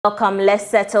Welcome, let's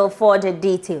settle for the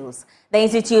details. The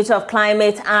Institute of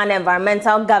Climate and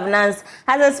Environmental Governance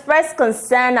has expressed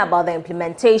concern about the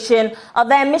implementation of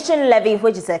the emission levy,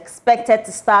 which is expected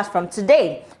to start from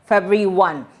today, February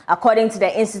 1. According to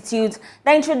the Institute,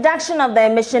 the introduction of the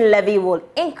emission levy will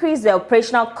increase the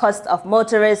operational cost of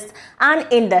motorists and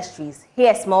industries.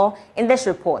 Here's more in this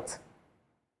report.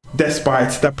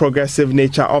 Despite the progressive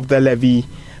nature of the levy,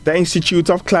 the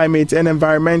Institute of Climate and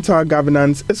Environmental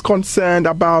Governance is concerned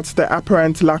about the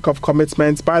apparent lack of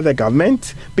commitment by the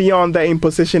government beyond the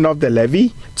imposition of the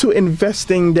levy to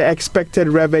investing the expected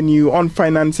revenue on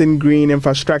financing green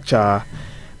infrastructure.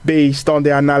 Based on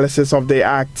the analysis of the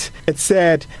Act, it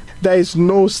said there is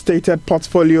no stated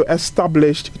portfolio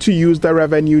established to use the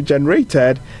revenue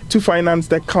generated to finance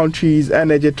the country's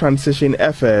energy transition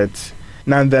efforts.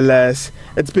 Nonetheless,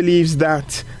 it believes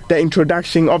that the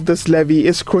introduction of this levy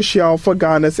is crucial for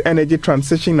Ghana's energy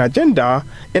transition agenda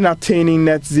in attaining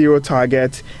net zero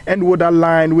target and would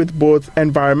align with both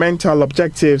environmental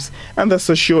objectives and the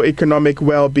socio-economic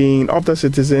well-being of the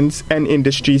citizens and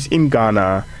industries in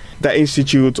Ghana. The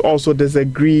Institute also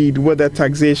disagreed with the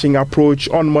taxation approach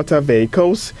on motor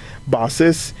vehicles,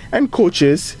 buses, and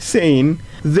coaches, saying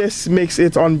this makes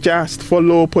it unjust for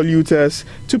low polluters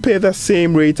to pay the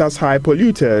same rate as high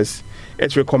polluters.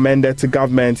 It recommended to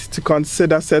government to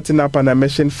consider setting up an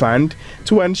emission fund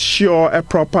to ensure a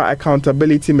proper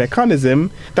accountability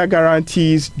mechanism that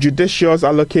guarantees judicious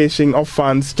allocation of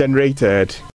funds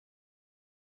generated.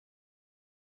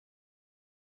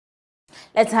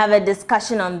 Let's have a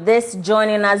discussion on this.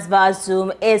 Joining us via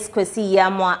Zoom is Kwesi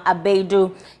Yamwa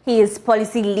Abedu. He is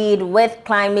policy lead with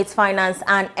climate finance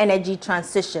and energy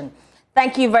transition.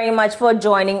 Thank you very much for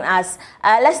joining us.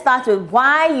 Let's start with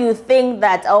why you think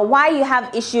that, or why you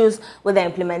have issues with the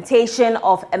implementation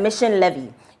of emission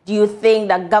levy. Do you think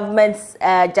that government's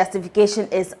justification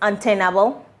is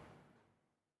untenable?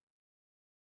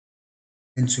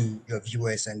 To your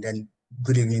viewers, and then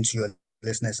good evening to your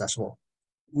listeners as well.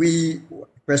 We,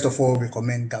 first of all,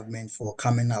 recommend government for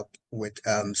coming up with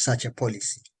such a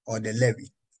policy or the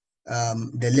levy.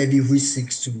 The levy which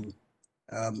seeks to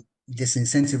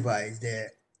disincentivize the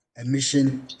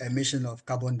emission of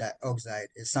carbon dioxide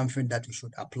is something that we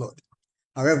should applaud.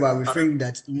 However, we think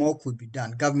that more could be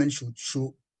done. Government should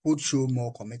show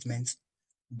more commitment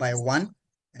by one,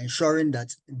 ensuring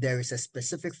that there is a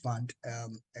specific fund,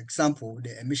 example,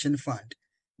 the emission fund,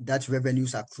 that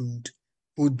revenues accrued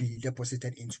would be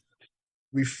deposited into.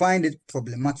 We find it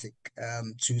problematic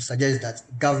to suggest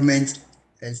that government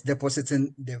is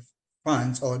depositing the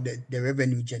funds or the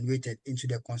revenue generated into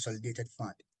the consolidated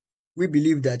fund. We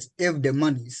believe that if the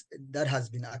monies that has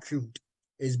been accrued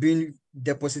is being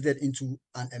deposited into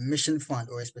an emission fund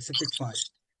or a specific fund,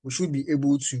 we should be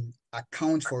able to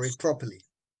account for it properly.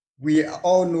 We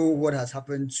all know what has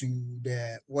happened to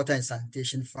the water and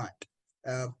sanitation fund.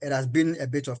 It has been a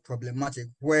bit of problematic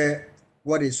where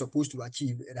what it's supposed to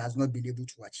achieve, it has not been able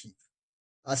to achieve.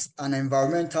 As an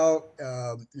environmental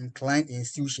inclined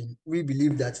institution, we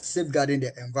believe that safeguarding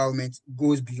the environment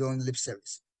goes beyond lip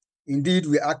service. Indeed,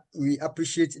 we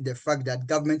appreciate the fact that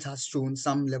government has shown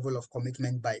some level of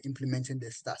commitment by implementing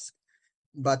this task.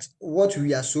 But what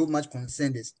we are so much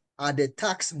concerned is, are the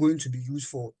tax going to be used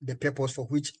for the purpose for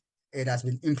which it has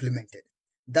been implemented?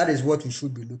 That is what we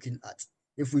should be looking at.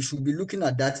 If we should be looking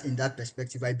at that in that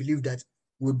perspective, I believe that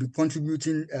would be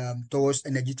contributing towards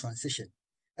energy transition.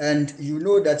 And you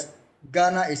know that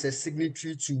Ghana is a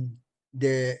signatory to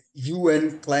the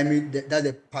UN climate, that's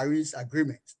the Paris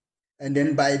Agreement. And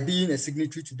then by being a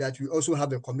signatory to that, we also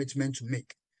have a commitment to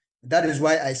make. That is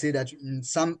why I say that in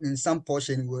some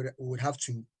portion, we would have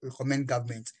to recommend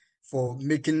government for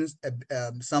making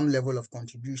some level of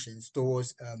contributions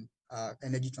towards our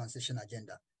energy transition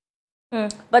agenda.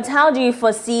 But how do you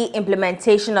foresee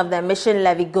implementation of the emission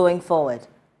levy going forward?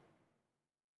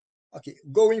 Okay,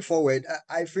 going forward,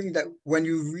 I think that when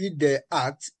you read the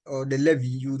act or the levy,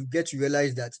 you get to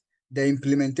realize that the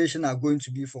implementation are going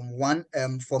to be from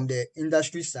the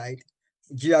industry side.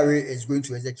 GRA is going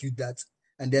to execute that,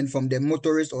 and then from the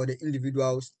motorists or the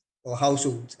individuals or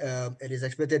households, it is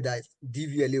expected that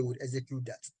DVLA would execute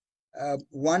that.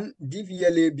 One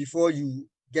DVLA, before you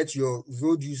get your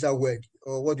road user word,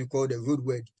 or what you call the road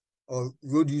word or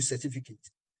road use certificate,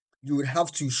 you would have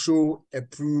to show a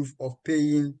proof of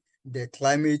paying the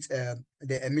climate,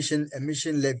 the emission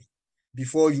levy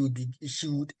before you be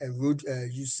issued a road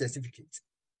use certificate.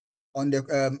 On the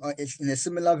in a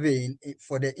similar vein,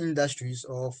 for the industries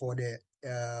or for the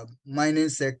mining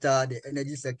sector, the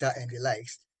energy sector, and the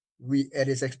likes, it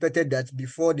is expected that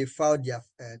before they file their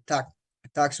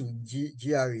tax with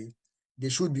GRA, they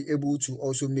should be able to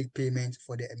also make payment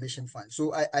for the emission fund.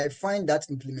 So I find that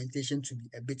implementation to be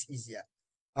a bit easier.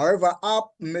 However, our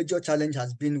major challenge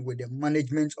has been with the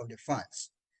management of the funds.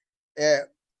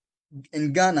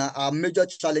 In Ghana, our major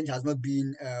challenge has not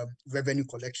been revenue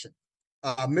collection.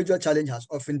 Our major challenge has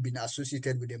often been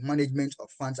associated with the management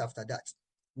of funds after that.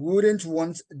 We wouldn't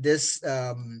want this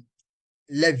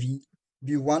levy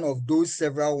be one of those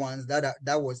several ones that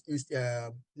was,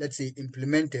 let's say,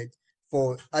 implemented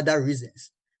for other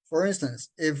reasons. For instance,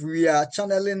 if we are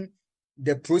channeling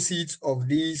the proceeds of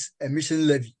these emission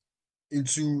levy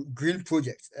into green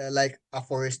projects like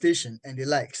afforestation and the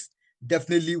likes,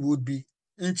 definitely would be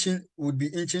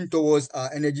inching towards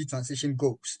our energy transition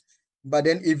goals. But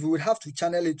then if we would have to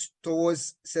channel it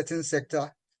towards certain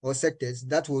sector or sectors,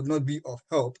 that would not be of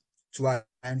help to our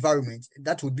environment.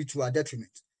 That would be to our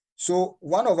detriment. So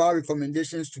one of our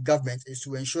recommendations to government is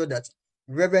to ensure that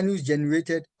revenues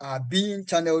generated are being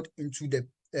channeled into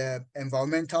the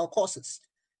environmental causes.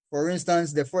 For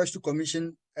instance, the Forestry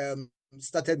Commission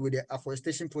started with the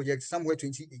afforestation project somewhere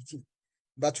 2018.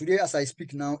 But today, as I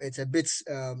speak now, it's a bit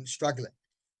struggling.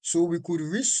 So we could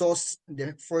resource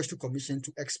the Forestry Commission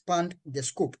to expand the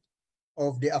scope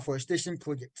of the afforestation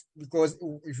project, because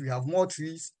if we have more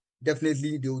trees,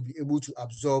 definitely they will be able to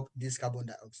absorb this carbon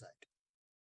dioxide.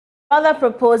 Rather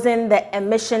proposing the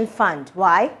emission fund.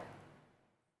 Why?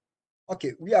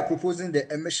 Okay, we are proposing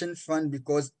the emission fund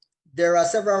because there are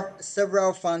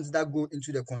several funds that go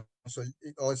into the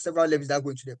several levies that go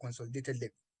into the consolidated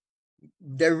levy.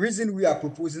 The reason we are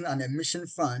proposing an emission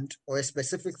fund or a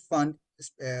specific fund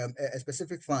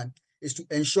is to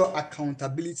ensure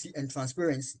accountability and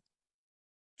transparency,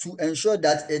 to ensure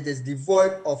that it is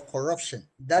devoid of corruption.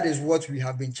 That is what we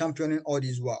have been championing all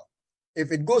this while.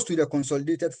 If it goes to the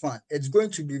consolidated fund, it's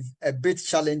going to be a bit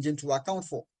challenging to account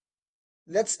for.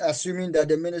 Let's assuming that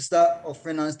the Minister of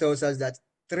Finance tells us that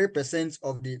 3%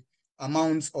 of the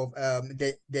amount of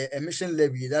the emission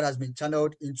levy that has been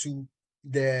channeled into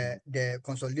the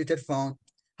consolidated fund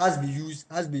has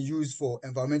been used for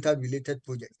environmental related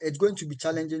projects. It's going to be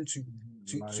challenging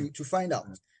to find out.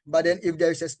 But then if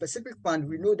there is a specific fund,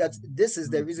 we know that this is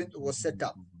the reason it was set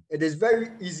up. It is very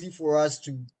easy for us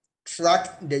to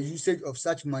track the usage of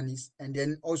such monies and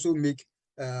then also make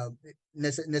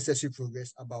necessary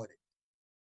progress about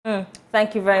it.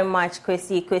 Thank you very much,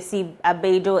 Kwesi. Kwesi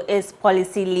Abedo is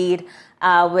policy lead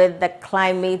with the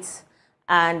climate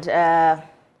and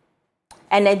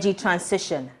energy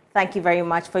transition. Thank you very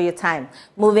much for your time.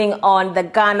 Moving on, the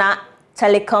Ghana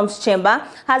Telecoms Chamber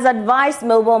has advised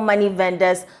mobile money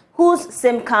vendors whose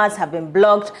SIM cards have been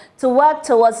blocked to work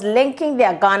towards linking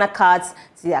their Ghana cards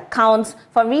to their accounts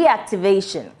for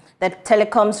reactivation. The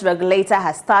telecoms regulator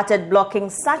has started blocking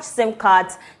such SIM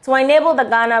cards to enable the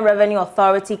Ghana Revenue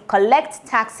Authority collect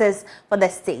taxes for the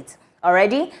state.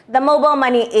 Already, the Mobile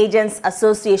Money Agents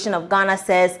Association of Ghana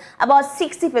says about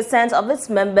 60% of its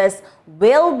members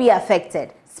will be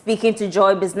affected. Speaking to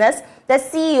Joy Business, the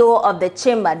CEO of the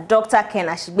chamber, Dr. Ken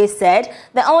Ashbe, said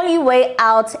the only way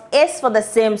out is for the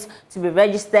SIMs to be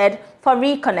registered for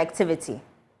reconnectivity.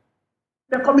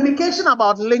 The communication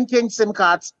about linking SIM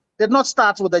cards did not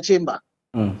start with the chamber.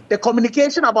 The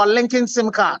communication about linking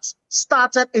SIM cards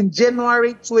started in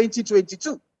January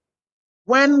 2022,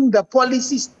 when the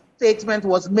policy statement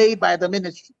was made by the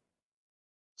ministry.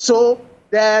 So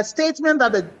the statement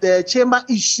that the chamber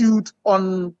issued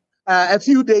on a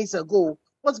few days ago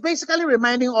was basically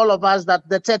reminding all of us that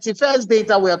the 31st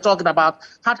data we are talking about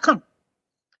had come.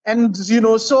 And,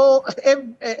 so if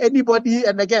anybody,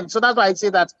 and again, so that's why I say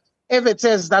that if it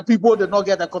says that people did not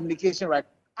get the communication right,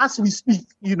 as we speak,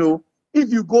 if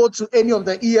you go to any of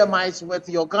the EMIs with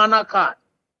your Ghana card,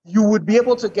 you would be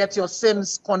able to get your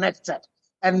SIMs connected,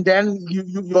 and then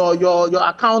your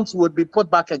accounts would be put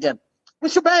back again. We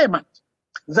should bear in mind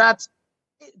that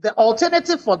the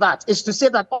alternative for that is to say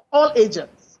that all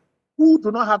agents who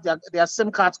do not have their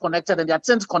SIM cards connected and their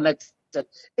SIMs connected,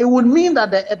 it would mean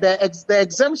that the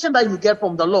exemption that you get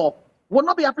from the law will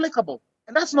not be applicable.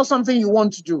 And that's not something you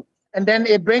want to do. And then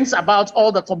it brings about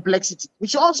all the complexity. We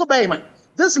should also bear in mind,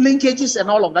 this linkages and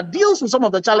all of that deals with some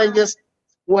of the challenges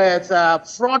with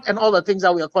fraud and all the things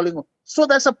that we are calling on. So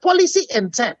there's a policy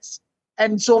intent.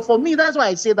 And so for me, that's why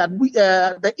I say that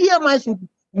the EMIs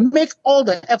would make all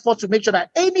the effort to make sure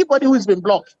that anybody who's been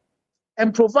blocked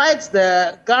and provides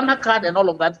the Ghana card and all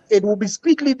of that, it will be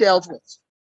speedily dealt with.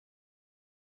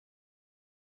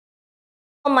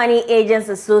 Money Agents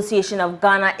Association of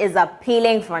Ghana is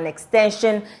appealing for an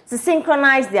extension to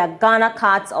synchronize their Ghana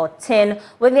cards or TIN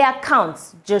with their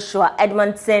accounts. Joshua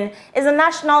Edmondson is a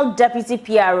National Deputy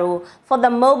PRO for the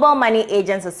Mobile Money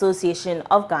Agents Association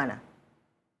of Ghana.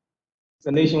 It's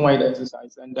a nationwide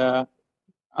exercise. And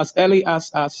as early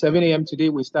as 7 a.m. today,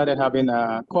 we started having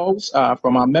calls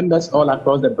from our members all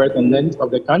across the breadth and length of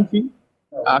the country,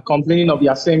 complaining of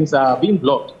their SIMs being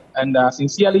blocked. And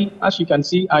sincerely, as you can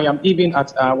see, I am even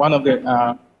at one of the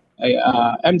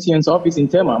MTN's office in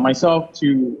Tema myself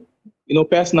to,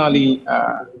 personally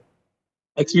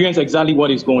experience exactly what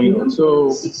is going on.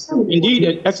 So indeed,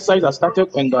 the exercise has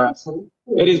started, and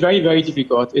it is very, very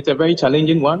difficult. It's a very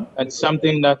challenging one. It's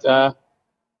something that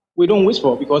we don't wish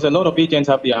for, because a lot of agents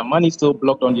have their money still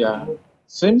blocked on their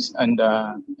SIMs, and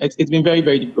it's been very,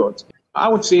 very difficult. I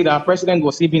would say that our president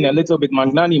was even a little bit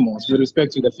magnanimous with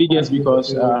respect to the figures,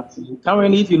 because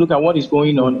currently, if you look at what is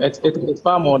going on, it's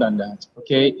far more than that.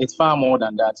 Okay, it's far more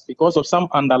than that, because of some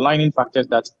underlying factors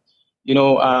that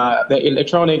the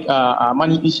electronic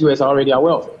money issuers are already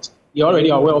aware of it. You're already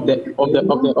aware of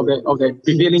the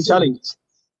prevailing challenges.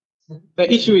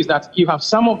 The issue is that you have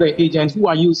some of the agents who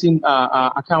are using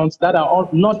accounts that are all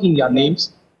not in their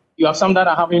names. You have some that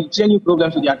are having genuine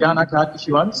problems with their Ghana card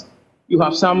issuance. You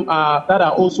have some that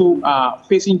are also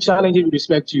facing challenges with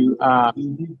respect to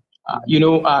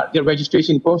the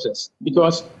registration process.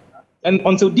 And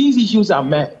until these issues are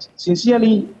met,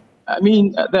 sincerely, I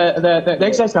mean, the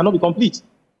exercise cannot be complete,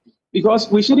 because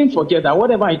we shouldn't forget that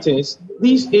whatever it is,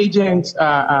 these agents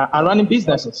are running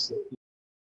businesses.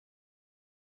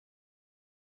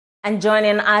 And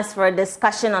joining us for a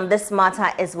discussion on this matter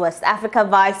is West Africa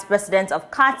Vice President of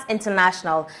CATS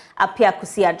International, Apia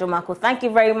Kusi-Adomako. Thank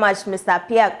you very much, Mr.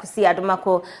 Apia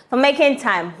Kusi-Adomako, for making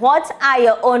time. What are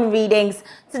your own readings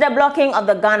to the blocking of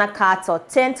the Ghana cards or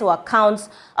turn to accounts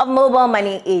of mobile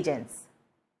money agents?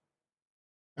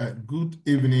 Good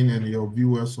evening, and your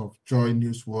viewers of Joy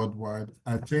News Worldwide.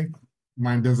 I think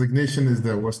my designation is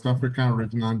the West African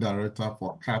Regional Director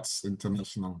for CATS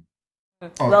International.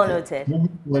 Okay. Well noted.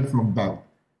 Moving forward from that,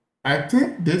 I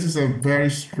think this is a very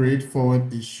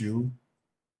straightforward issue.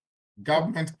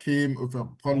 Government came with a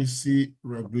policy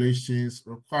regulations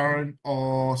requiring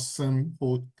all SIM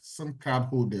card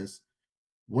holders,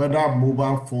 whether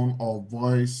mobile phone or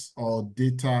voice or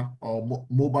data or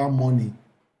mobile money,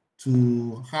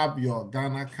 to have your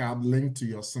Ghana card linked to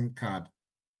your SIM card.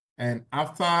 And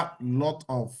after a lot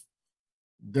of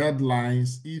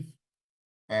deadlines, if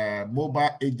mobile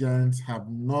agents have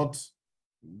not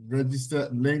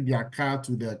linked their card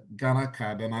to the Ghana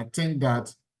card, and I think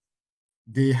that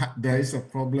there is a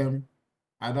problem.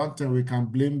 I don't think we can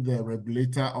blame the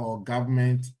regulator or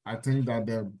government. I think that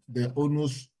the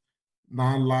onus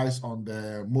now lies on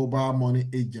the mobile money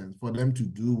agents for them to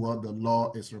do what the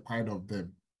law is required of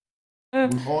them. We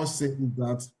all say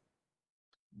that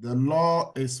the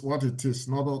law is what it is,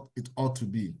 not what it ought to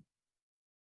be.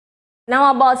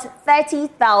 Now, about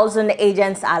 30,000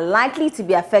 agents are likely to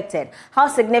be affected. How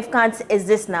significant is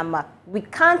this number? We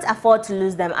can't afford to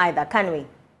lose them either, can we?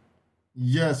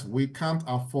 Yes, we can't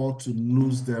afford to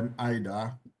lose them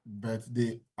either. But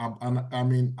I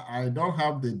mean, I don't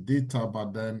have the data,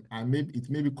 but then it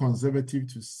may be conservative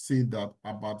to say that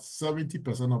about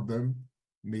 70% of them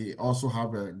may also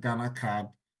have a Ghana card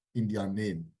in their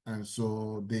name. And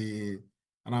so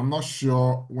and I'm not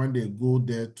sure when they go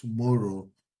there tomorrow,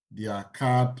 their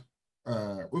card,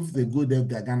 if they go there with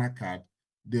their Ghana card,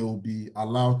 they will be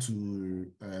allowed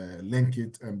to link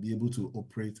it and be able to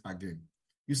operate again.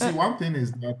 You see, one thing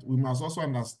is that we must also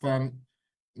understand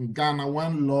in Ghana,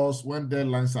 when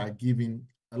deadlines are given,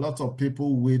 a lot of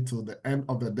people wait till the end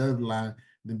of the deadline,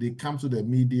 then they come to the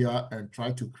media and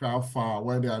try to crowd foul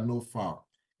where there are no foul.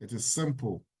 It is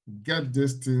simple. Get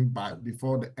this thing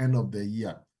before the end of the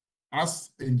year.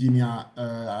 As Engineer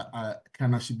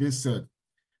Kanashibe said,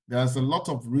 there's a lot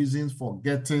of reasons for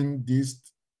getting this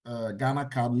Ghana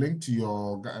card linked to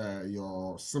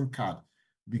your SIM card,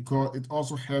 because it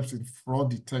also helps in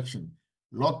fraud detection.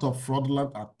 A lot of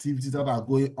fraudulent activities that are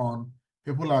going on,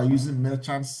 people are using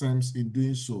merchant SIMs in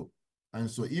doing so. And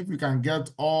so if we can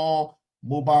get all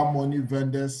mobile money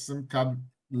vendors SIM card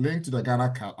linked to the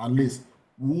Ghana card, at least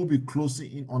we will be closing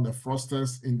in on the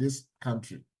fraudsters in this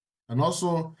country. And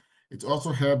also, it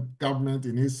also helps government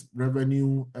in its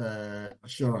revenue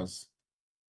assurance.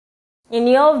 In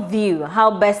your view,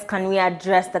 how best can we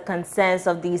address the concerns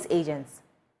of these agents?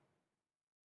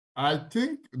 I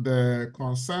think the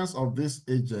concerns of these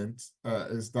agents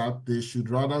is that they should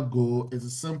rather go,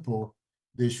 it's simple,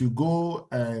 they should go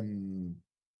and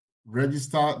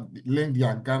register, link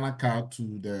their Ghana card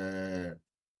to their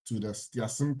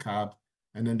SIM card,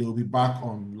 and then they'll be back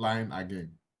online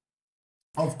again.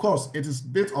 Of course, it is a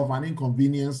bit of an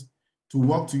inconvenience to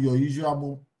walk to your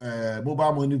usual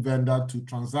mobile money vendor to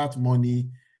transact money,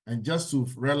 and just to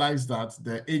realize that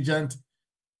the agent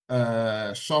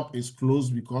shop is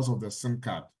closed because of the SIM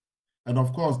card. And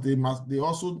of course, they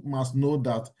also must know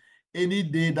that any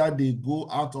day that they go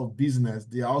out of business,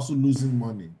 they are also losing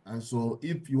money. And so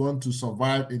if you want to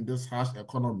survive in this harsh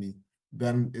economy,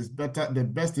 then it's better, the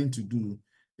best thing to do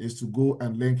is to go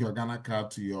and link your Ghana card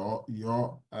to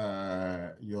your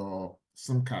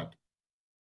SIM card.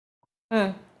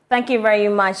 Thank you very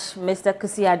much, Mr.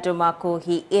 Kusi Adomako.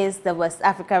 He is the West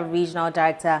Africa Regional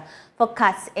Director for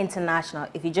CATS International.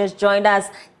 If you just joined us,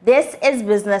 this is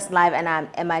Business Live, and I'm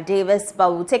Emma Davis,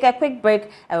 but we'll take a quick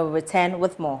break and we'll return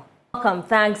with more. Welcome.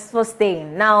 Thanks for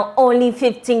staying. Now, only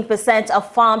 15% of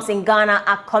farms in Ghana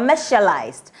are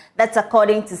commercialized. That's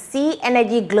according to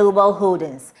ICEG Global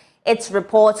Holdings. Its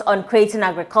report on creating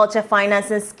agriculture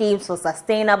financing schemes for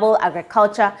sustainable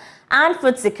agriculture and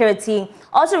food security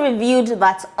also revealed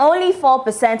that only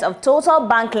 4% of total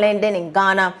bank lending in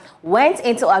Ghana went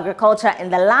into agriculture in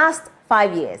the last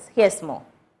 5 years. Here's more.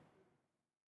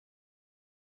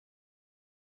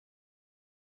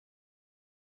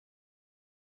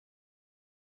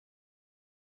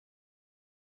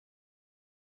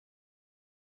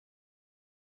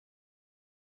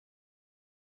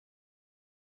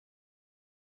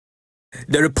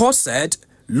 The report said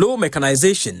low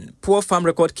mechanization, poor farm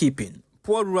record keeping,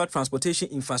 poor rural transportation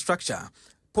infrastructure,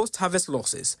 post-harvest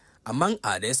losses, among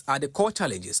others, are the core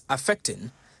challenges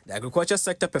affecting the agriculture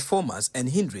sector performance and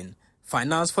hindering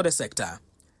finance for the sector.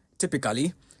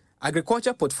 Typically,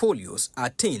 agriculture portfolios are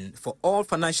thin for all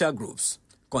financial groups.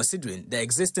 Considering the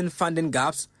existing funding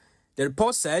gaps, the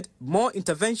report said more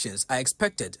interventions are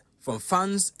expected from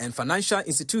funds and financial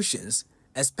institutions,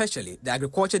 especially the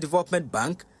Agriculture Development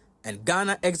Bank and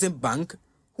Ghana Exim Bank,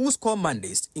 whose core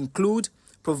mandates include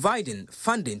providing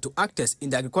funding to actors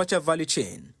in the agriculture value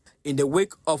chain. In the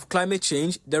wake of climate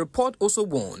change, the report also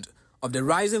warned of the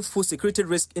rising food security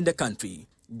risk in the country.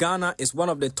 Ghana is one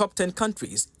of the top 10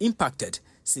 countries impacted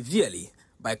severely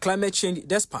by climate change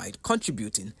despite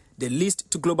contributing the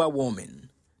least to global warming.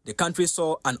 The country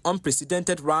saw an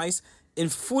unprecedented rise in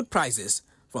food prices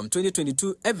from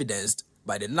 2022, evidenced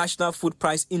by the National Food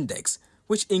Price Index,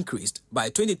 which increased by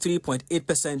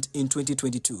 23.8% in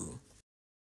 2022.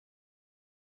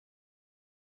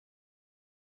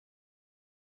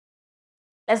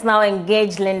 Let's now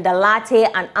engage Linda Latte,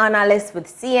 an analyst with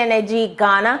ICEG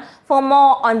Ghana, for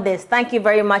more on this. Thank you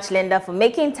very much, Linda, for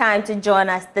making time to join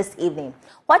us this evening.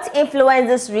 What influenced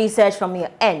this research from your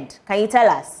end? Can you tell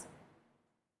us?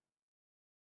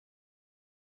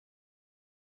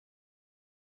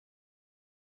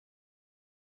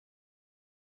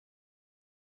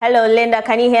 Hello, Linda.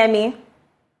 Can you hear me?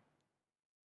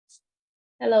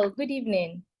 Hello. Good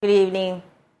evening. Good evening.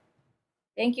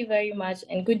 Thank you very much,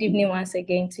 and good evening once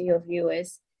again to your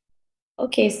viewers.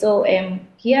 Okay, so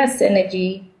here at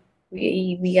ICEG,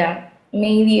 we are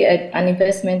mainly an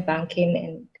investment banking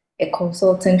and a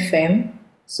consulting firm.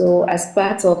 So as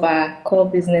part of our core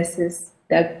businesses,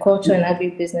 the agriculture and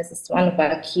agribusiness is one of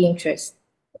our key interests.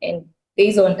 And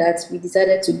based on that, we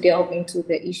decided to delve into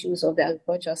the issues of the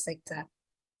agriculture sector.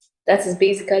 That is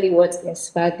basically what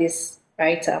inspired this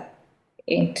write-up.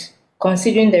 And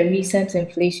considering the recent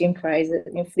inflation,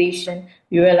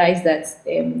 we realized that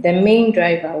the main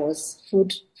driver was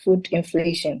food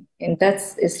inflation, and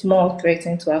that's a small threat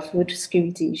to our food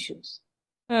security issues.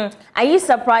 Are you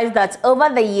surprised that over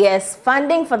the years,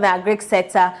 funding for the agri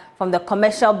sector from the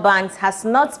commercial banks has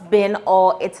not been,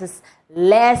 or it is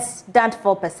less than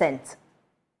 4%?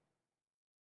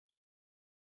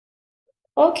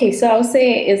 Okay, so I'll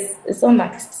say it's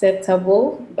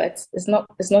unacceptable, but it's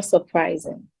not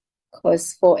surprising,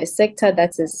 because for a sector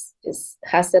that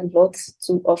has a lot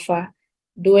to offer,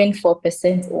 doing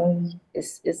 4% only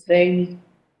is very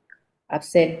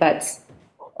upset. But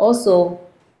also,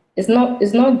 it's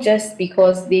not just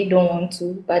because they don't want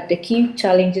to, but the key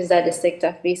challenges that the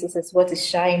sector faces is what is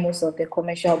shying most of the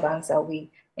commercial banks away.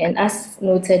 And as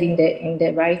noted in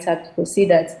the write-up, you'll see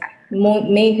that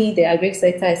mainly the agri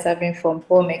sector is suffering from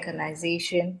poor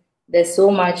mechanization. There's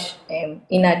so much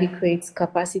inadequate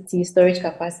capacity, storage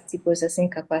capacity, processing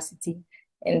capacity,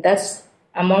 and that's,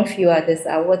 among few others,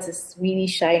 are what is really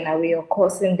shying away or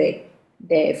causing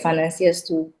the financiers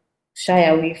to shy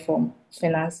away from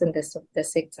financing the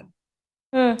sector.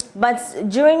 But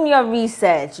during your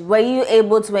research, were you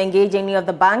able to engage any of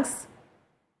the banks?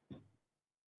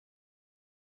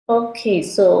 Okay,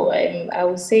 so I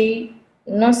would say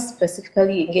not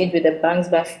specifically engaged with the banks,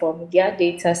 but from their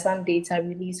data, some data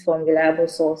released from reliable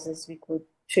sources, we could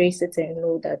trace it and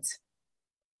know that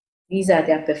these are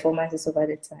their performances over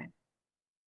the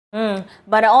time.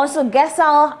 But also,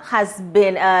 GESAL has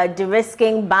been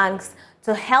de-risking banks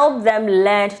to help them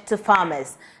lend to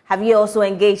farmers. Have you also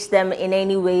engaged them in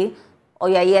any way, or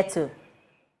you are yet to?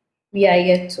 We are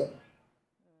yet to.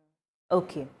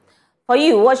 Okay. For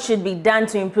you, what should be done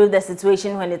to improve the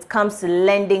situation when it comes to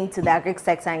lending to the agri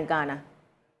sector in Ghana?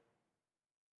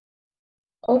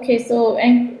 Okay, so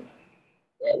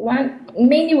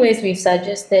many ways we've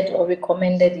suggested or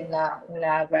recommended in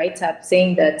our write-up,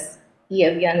 saying that,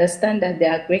 yeah, we understand that the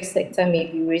agri sector may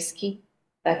be risky,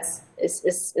 but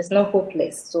it's not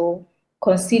hopeless. So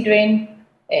considering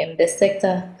the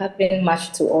sector having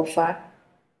much to offer,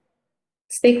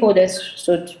 stakeholders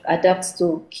should adapt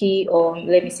to key, or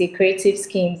let me say, creative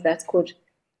schemes that could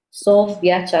solve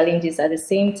their challenges at the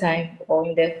same time, or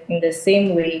in the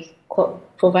same way,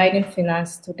 providing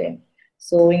finance to them.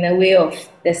 So in a way of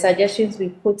the suggestions we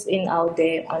put in out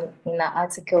there in our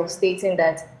article, stating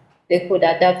that they could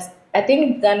adapt. I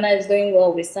think Ghana is doing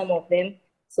well with some of them.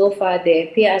 So far, the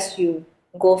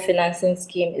pay-as-you-go financing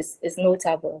scheme is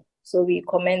notable. So we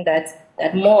recommend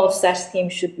that more of such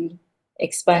schemes should be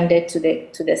expanded to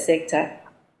the sector.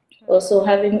 Also,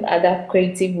 having other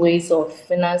creative ways of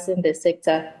financing the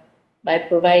sector by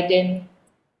providing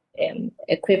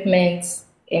equipment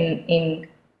in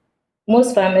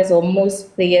most farmers or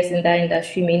most players in that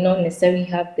industry may not necessarily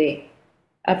have the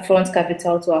upfront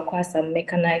capital to acquire some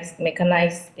mechanized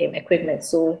equipment.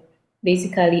 So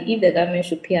basically, if the government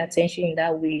should pay attention in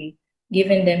that way,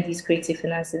 giving them this creative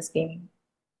financing scheme,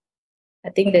 I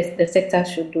think the sector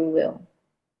should do well.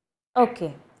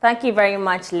 Okay. Thank you very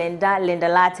much, Linda. Linda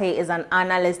Latte is an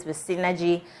analyst with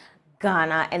Synergy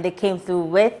Ghana, and they came through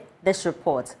with this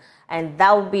report. And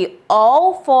that will be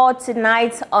all for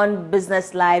tonight on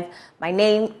Business Live. My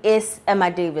name is Emma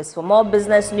Davis. For more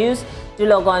business news, do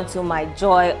log on to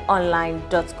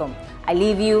myjoyonline.com. I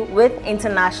leave you with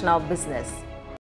international business.